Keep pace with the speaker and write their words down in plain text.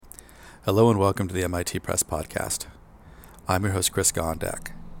Hello and welcome to the MIT Press Podcast. I'm your host, Chris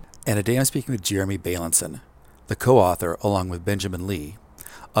Gondak. And today I'm speaking with Jeremy Bailenson, the co-author, along with Benjamin Lee,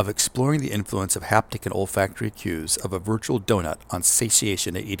 of Exploring the Influence of Haptic and Olfactory Cues of a Virtual Donut on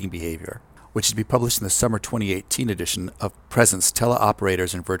Satiation and Eating Behavior, which is to be published in the summer 2018 edition of Presence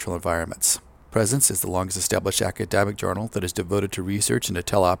Teleoperators in Virtual Environments. Presence is the longest established academic journal that is devoted to research into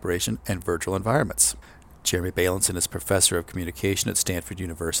teleoperation and virtual environments. Jeremy Bailenson is professor of communication at Stanford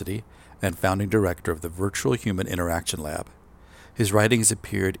University and founding director of the Virtual Human Interaction Lab. His writings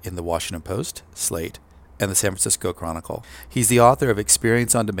appeared in the Washington Post, Slate, and the San Francisco Chronicle. He's the author of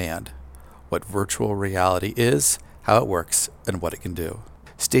Experience on Demand, What Virtual Reality Is, How It Works, and What It Can Do.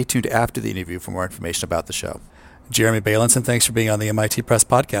 Stay tuned after the interview for more information about the show. Jeremy Bailenson, thanks for being on the MIT Press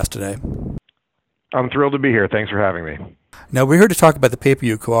Podcast today. I'm thrilled to be here. Thanks for having me. Now, we're here to talk about the paper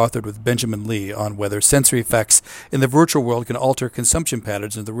you co-authored with Benjamin Lee on whether sensory effects in the virtual world can alter consumption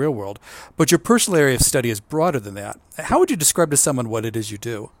patterns in the real world. But your personal area of study is broader than that. How would you describe to someone what it is you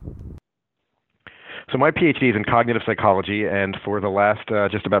do? So my PhD is in cognitive psychology, and for the last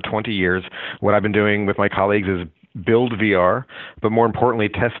just about 20 years, what I've been doing with my colleagues is build VR, but more importantly,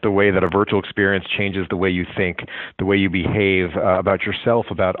 test the way that a virtual experience changes the way you think, the way you behave about yourself,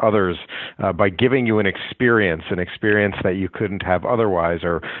 about others, by giving you an experience that you couldn't have otherwise,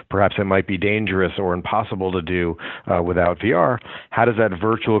 or perhaps it might be dangerous or impossible to do without VR. How does that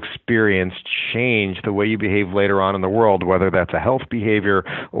virtual experience change the way you behave later on in the world, whether that's a health behavior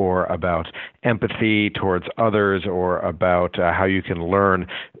or about empathy towards others or about how you can learn?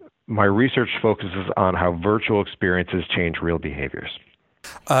 My research focuses on how virtual experiences change real behaviors.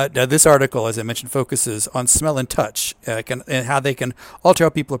 Now, this article, as I mentioned, focuses on smell and touch and how they can alter how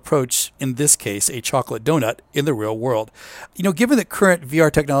people approach, in this case, a chocolate donut in the real world. You know, given that current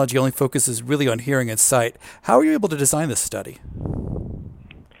VR technology only focuses really on hearing and sight, how are you able to design this study?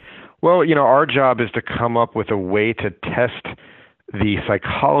 Well, our job is to come up with a way to test the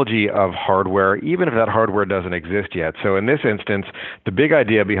psychology of hardware, even if that hardware doesn't exist yet. So in this instance, the big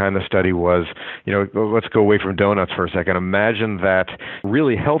idea behind the study was, let's go away from donuts for a second. Imagine that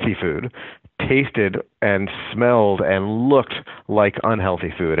really healthy food tasted and smelled and looked like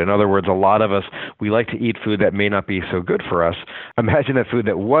unhealthy food. In other words, a lot of us, we like to eat food that may not be so good for us. Imagine that food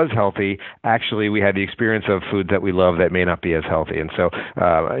that was healthy, actually we had the experience of food that we love that may not be as healthy. And so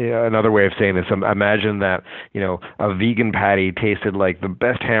another way of saying this, imagine that, a vegan patty tasted like the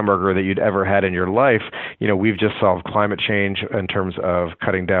best hamburger that you'd ever had in your life. We've just solved climate change in terms of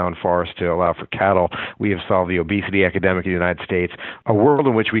cutting down forests to allow for cattle. We have solved the obesity epidemic in the United States. A world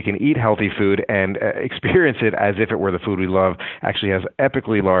in which we can eat healthy food and experience it as if it were the food we love actually has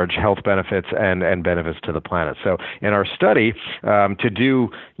epically large health benefits and benefits to the planet. So in our study, to do,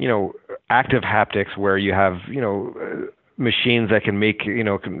 active haptics where you have, machines that can make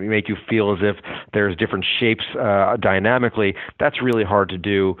you feel as if there's different shapes dynamically, that's really hard to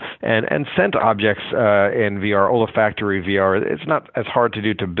do. And scent objects in VR, olfactory VR, it's not as hard to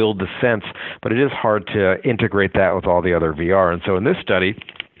do to build the sense, but it is hard to integrate that with all the other VR. And so in this study,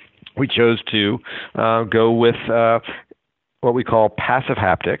 we chose to go with what we call passive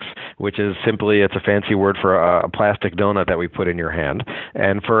haptics, which is simply, it's a fancy word for a plastic donut that we put in your hand.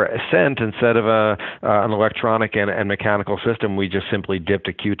 And for scent, instead of an electronic and mechanical system, we just simply dipped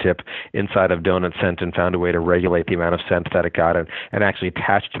a Q-tip inside of donut scent and found a way to regulate the amount of scent that it got and actually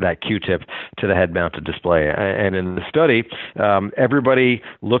attached that Q-tip to the head-mounted display. And in the study, everybody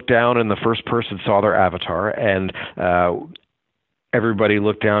looked down and the first person saw their avatar, and everybody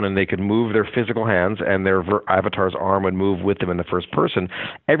looked down and they could move their physical hands and their avatar's arm would move with them in the first person.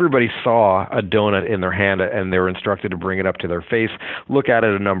 Everybody saw a donut in their hand and they were instructed to bring it up to their face, look at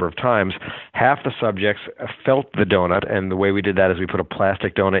it a number of times. Half the subjects felt the donut, and the way we did that is we put a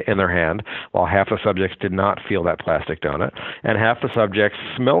plastic donut in their hand, while half the subjects did not feel that plastic donut. And half the subjects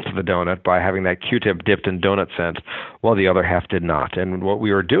smelt the donut by having that Q-tip dipped in donut scent, while the other half did not. And what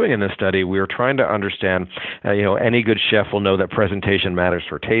we were doing in this study, we were trying to understand, any good chef will know that presentation matters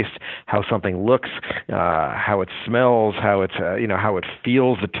for taste, how something looks, how it smells, how it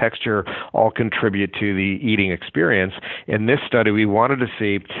feels, the texture, all contribute to the eating experience. In this study, we wanted to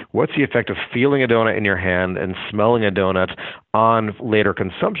see what's the effect of feeling a donut in your hand and smelling a donut on later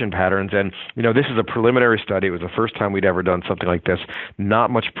consumption patterns. And, this is a preliminary study. It was the first time we'd ever done something like this.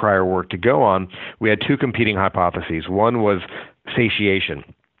 Not much prior work to go on. We had two competing hypotheses. One was satiation.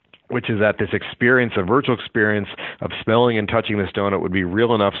 which is that this experience, a virtual experience of smelling and touching this donut would be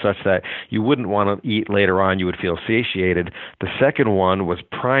real enough such that you wouldn't want to eat later on, you would feel satiated. The second one was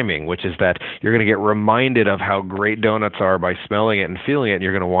priming, which is that you're going to get reminded of how great donuts are by smelling it and feeling it, and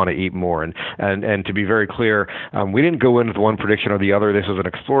you're going to want to eat more. And to be very clear, we didn't go in with one prediction or the other. This was an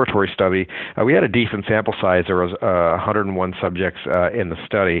exploratory study. We had a decent sample size. There was 101 subjects in the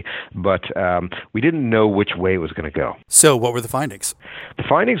study, but we didn't know which way it was going to go. So what were the findings? The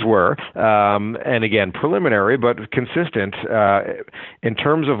findings were, and again, preliminary, but consistent, in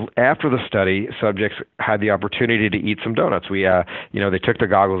terms of after the study, subjects had the opportunity to eat some donuts. They took the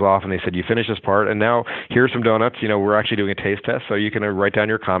goggles off and they said, you finish this part, and now here's some donuts. We're actually doing a taste test, so you can write down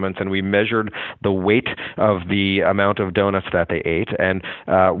your comments, and we measured the weight of the amount of donuts that they ate, and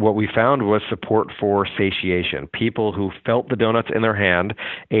what we found was support for satiation. People who felt the donuts in their hand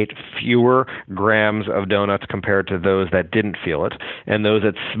ate fewer grams of donuts compared to those that didn't feel it, and those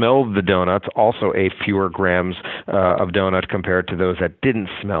that smelled the donuts also ate fewer grams of donut compared to those that didn't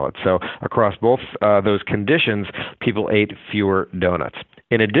smell it. So across both those conditions, people ate fewer donuts.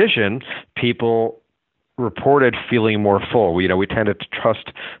 In addition, people reported feeling more full. We tended to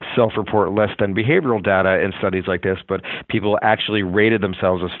trust self-report less than behavioral data in studies like this, but people actually rated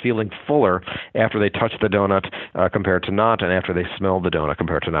themselves as feeling fuller after they touched the donut compared to not, and after they smelled the donut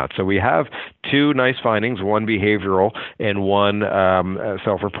compared to not. So we have two nice findings, one behavioral and one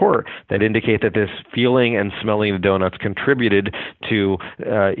self-report, that indicate that this feeling and smelling the donuts contributed to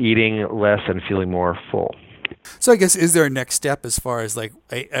eating less and feeling more full. So I guess, is there a next step as far as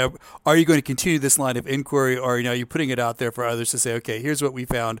are you going to continue this line of inquiry, or are you putting it out there for others to say, okay, here's what we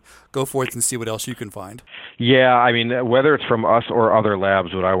found, go forth and see what else you can find? Yeah, I mean, whether it's from us or other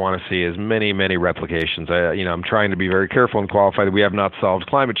labs, what I want to see is many, many replications. I'm trying to be very careful and qualify that we have not solved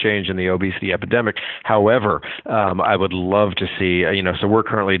climate change and the obesity epidemic. However, I would love to see, so we're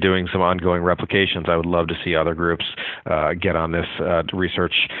currently doing some ongoing replications. I would love to see other groups get on this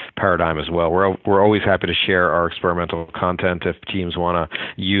research paradigm as well. We're always happy to share our experimental content. If teams want to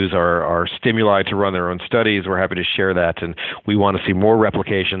use our stimuli to run their own studies, we're happy to share that. And we want to see more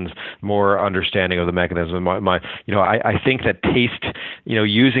replications, more understanding of the mechanism. I think that taste,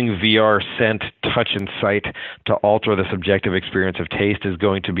 using VR, scent, touch, and sight to alter the subjective experience of taste is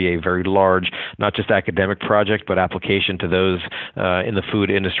going to be a very large, not just academic project, but application to those in the food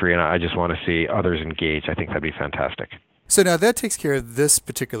industry. And I just want to see others engaged. I think that'd be fantastic. So now that takes care of this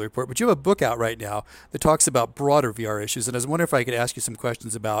particular report, but you have a book out right now that talks about broader VR issues, and I was wondering if I could ask you some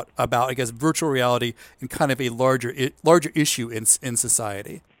questions about I guess, virtual reality and kind of a larger issue in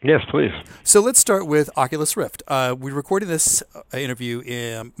society. Yes, please. So let's start with Oculus Rift. We recorded this interview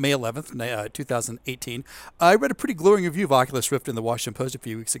in May 11th, 2018. I read a pretty glowing review of Oculus Rift in the Washington Post a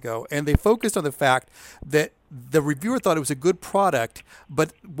few weeks ago, and they focused on the fact that the reviewer thought it was a good product,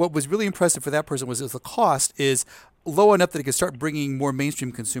 but what was really impressive for that person was the cost is low enough that it could start bringing more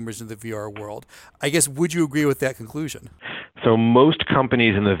mainstream consumers into the VR world. I guess, would you agree with that conclusion? So most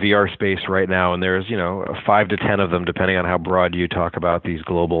companies in the VR space right now, and there's 5 to 10 of them, depending on how broad you talk about these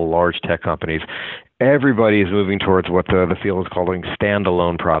global large tech companies, everybody is moving towards what the field is calling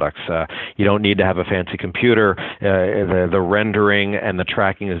standalone products. You don't need to have a fancy computer. The rendering and the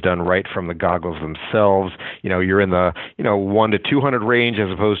tracking is done right from the goggles themselves. You're in the 1 to 200 range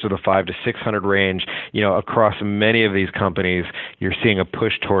as opposed to the 5 to 600 range. Across many of these companies, you're seeing a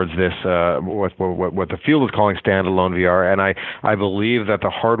push towards this what the field is calling standalone VR, and I believe that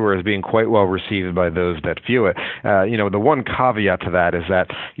the hardware is being quite well received by those that view it. The one caveat to that is that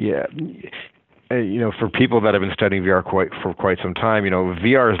for people that have been studying VR for quite some time,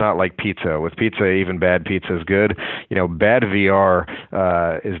 VR is not like pizza. With pizza, even bad pizza is good. Bad VR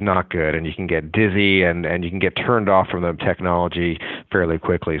is not good, and you can get dizzy and you can get turned off from the technology fairly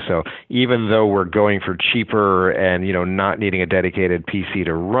quickly. So even though we're going for cheaper and not needing a dedicated PC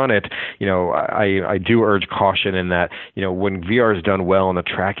to run it, I do urge caution in that when VR is done well and the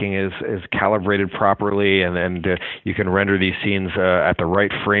tracking is calibrated properly and you can render these scenes at the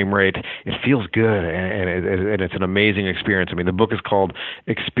right frame rate, it feels good. And it's an amazing experience. I mean, the book is called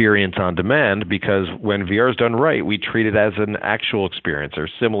Experience on Demand because when VR is done right, we treat it as an actual experience or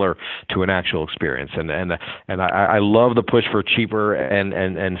similar to an actual experience. And I love the push for cheaper and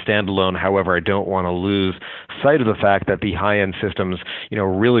standalone. However, I don't want to lose sight of the fact that the high-end systems,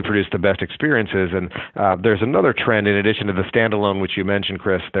 really produce the best experiences. And there's another trend in addition to the standalone, which you mentioned,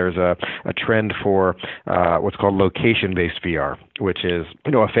 Chris. There's a trend for what's called location-based VR, which is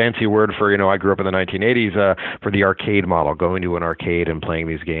a fancy word for I grew grew up in the 1980s, for the arcade model, going to an arcade and playing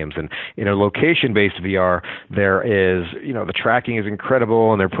these games. And in a location-based VR, there is, the tracking is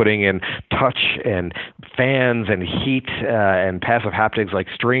incredible, and they're putting in touch and fans and heat and passive haptics like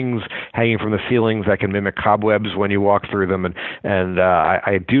strings hanging from the ceilings that can mimic cobwebs when you walk through them. And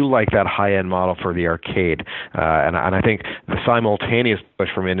I do like that high-end model for the arcade. And I think the simultaneous push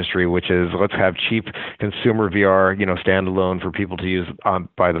from industry, which is let's have cheap consumer VR, standalone for people to use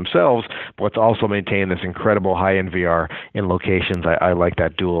by themselves, but let's also maintain this incredible high-end VR in locations. I like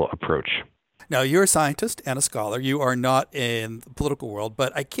that dual approach. Now, you're a scientist and a scholar. You are not in the political world,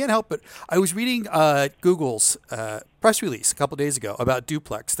 but I can't help but I was reading Google's press release a couple days ago about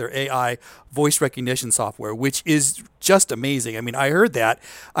Duplex, their AI voice recognition software, which is just amazing. I mean, I heard that.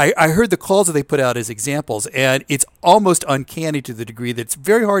 I heard the calls that they put out as examples, and it's almost uncanny to the degree that it's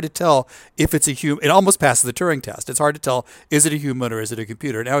very hard to tell if it's a human. It almost passes the Turing test. It's hard to tell, is it a human or is it a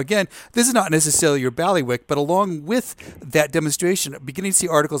computer? Now, again, this is not necessarily your ballywick, but along with that demonstration, beginning to see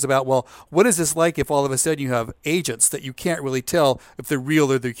articles about, well, what is this like if all of a sudden you have agents that you can't really tell if they're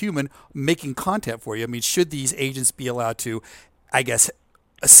real or they're human making content for you? I mean, should these agents be allowed to, I guess,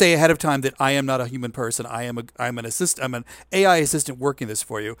 say ahead of time that I am not a human person, I'm an AI assistant working this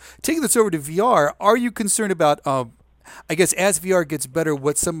for you? Taking this over to VR, are you concerned about I guess as VR gets better,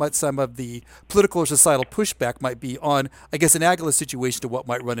 what some of the political or societal pushback might be on, I guess, an analogous situation to what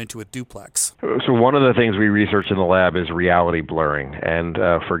might run into a Duplex? So one of the things we research in the lab is reality blurring. And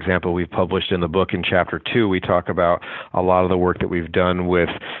for example, we've published in the book in Chapter 2, we talk about a lot of the work that we've done with,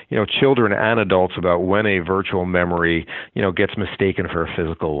 children and adults about when a virtual memory, gets mistaken for a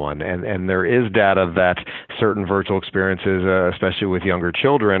physical one. And there is data that certain virtual experiences, especially with younger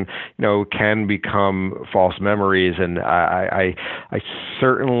children, can become false memories. And I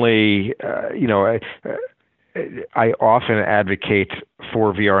certainly, I often advocate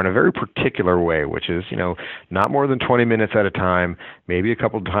for VR in a very particular way, which is, not more than 20 minutes at a time, maybe a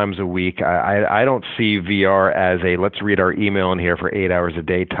couple of times a week. I don't see VR as a let's read our email in here for 8 hours a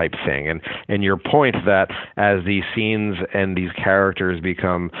day type thing. And your point that as these scenes and these characters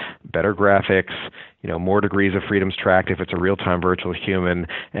become better graphics, more degrees of freedoms tracked if it's a real-time virtual human,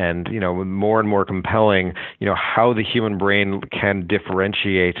 and, more and more compelling, how the human brain can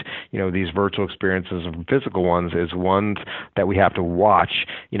differentiate, these virtual experiences from physical ones is one that we have to watch.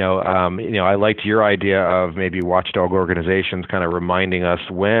 I liked your idea of maybe watchdog organizations kind of reminding us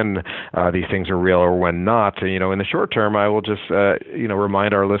when these things are real or when not. In the short term, I will just,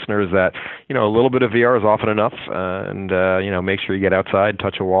 remind our listeners that, a little bit of VR is often enough, and, make sure you get outside,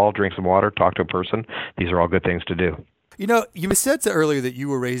 touch a wall, drink some water, talk to a person. These are all good things to do. You said earlier that you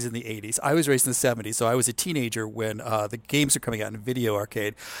were raised in the 80s. I was raised in the 70s, so I was a teenager when the games were coming out in video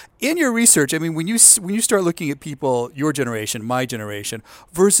arcade. In your research, I mean, when you start looking at people, your generation, my generation,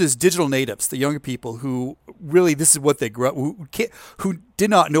 versus digital natives, the younger people who really this is what they grew up, who did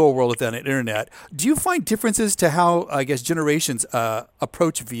not know a world without an internet, do you find differences to how, I guess, generations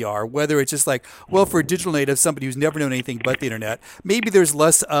approach VR? Whether it's just like, well, for a digital native, somebody who's never known anything but the internet, maybe there's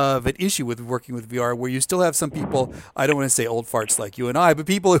less of an issue with working with VR, where you still have some people, I don't want to say old farts like you and I, but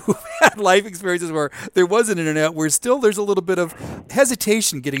people who had life experiences where there was an internet, where still there's a little bit of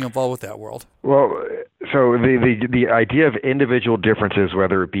hesitation getting involved with that world. Well, so the idea of individual differences,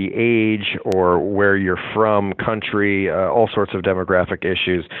 whether it be age or where you're from, country, all sorts of demographic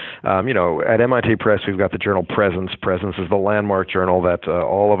issues. At MIT Press, we've got the journal Presence. Presence is the landmark journal that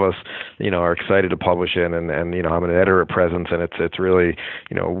all of us, are excited to publish in. And I'm an editor at Presence, and it's really,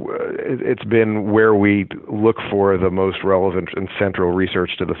 it's been where we look for the most relevant and central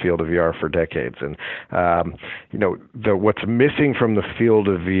research to the field of VR for decades. And, what's missing from the field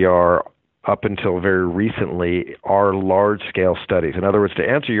of VR up until very recently are large-scale studies. In other words, to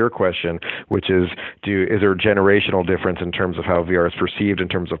answer your question, which is there a generational difference in terms of how VR is perceived in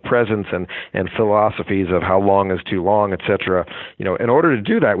terms of presence and philosophies of how long is too long, et cetera. In order to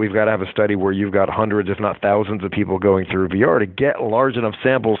do that, we've got to have a study where you've got hundreds, if not thousands, of people going through VR to get large enough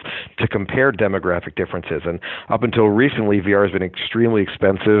samples to compare demographic differences. And up until recently, VR has been extremely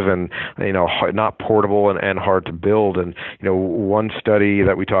expensive and not portable and hard to build. And one study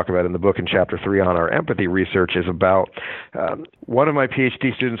that we talk about in the book in Chapter 3 on our empathy research is about one of my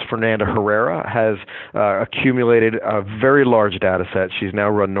PhD students, Fernanda Herrera, has accumulated a very large data set. She's now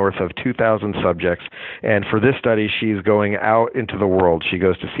run north of 2,000 subjects. And for this study, she's going out into the world. She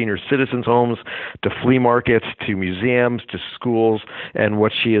goes to senior citizens' homes, to flea markets, to museums, to schools. And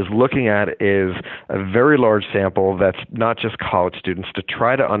what she is looking at is a very large sample that's not just college students, to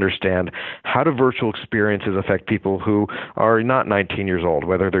try to understand how do virtual experiences affect people who are not 19 years old,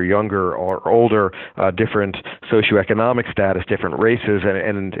 whether they're younger or or older, different socioeconomic status, different races.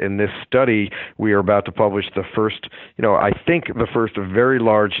 And in this study, we are about to publish the first, I think the first very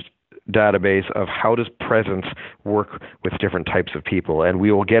large database of how does presence work with different types of people. And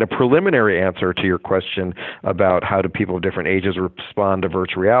we will get a preliminary answer to your question about how do people of different ages respond to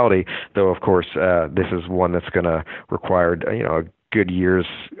virtual reality, though, of course, this is one that's going to require, good years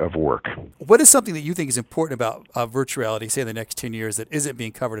of work. What is something that you think is important about virtual reality, say in the next 10 years, that isn't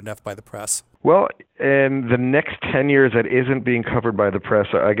being covered enough by the press? Well, in the next 10 years that isn't being covered by the press,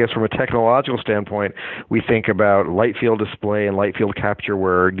 I guess from a technological standpoint, we think about light field display and light field capture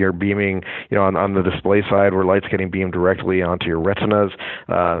where you're beaming, on the display side where light's getting beamed directly onto your retinas,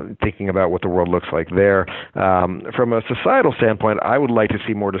 thinking about what the world looks like there. From a societal standpoint, I would like to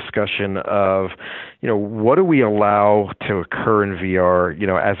see more discussion of, what do we allow to occur in VR,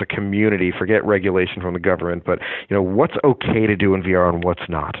 as a community, forget regulation from the government, but, what's okay to do in VR and what's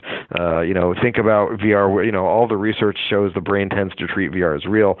not. Think about VR, all the research shows the brain tends to treat VR as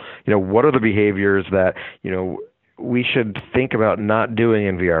real. What are the behaviors that, we should think about not doing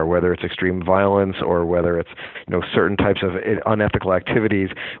in VR, whether it's extreme violence or whether it's, certain types of unethical activities.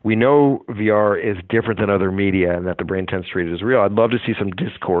 We know VR is different than other media and that the brain tends to treat it as real. I'd love to see some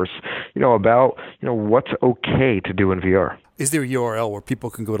discourse, about, what's okay to do in VR. Is there a URL where people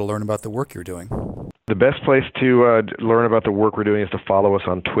can go to learn about the work you're doing? The best place to learn about the work we're doing is to follow us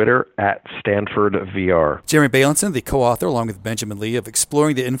on Twitter at StanfordVR. Jeremy Bailenson, the co-author, along with Benjamin Lee, of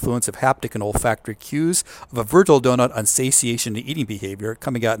Exploring the Influence of Haptic and Olfactory Cues of a Virtual Donut on Satiation and Eating Behavior,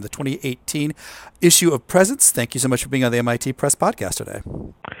 coming out in the 2018 issue of Presence. Thank you so much for being on the MIT Press Podcast today.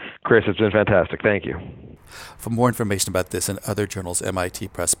 Chris, it's been fantastic. Thank you. For more information about this and other journals MIT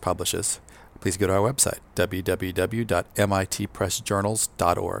Press publishes, please go to our website,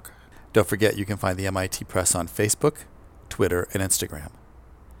 www.mitpressjournals.org. Don't forget, you can find the MIT Press on Facebook, Twitter, and Instagram.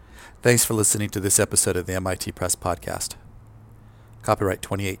 Thanks for listening to this episode of the MIT Press Podcast. Copyright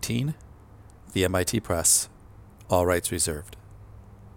 2018, the MIT Press, all rights reserved.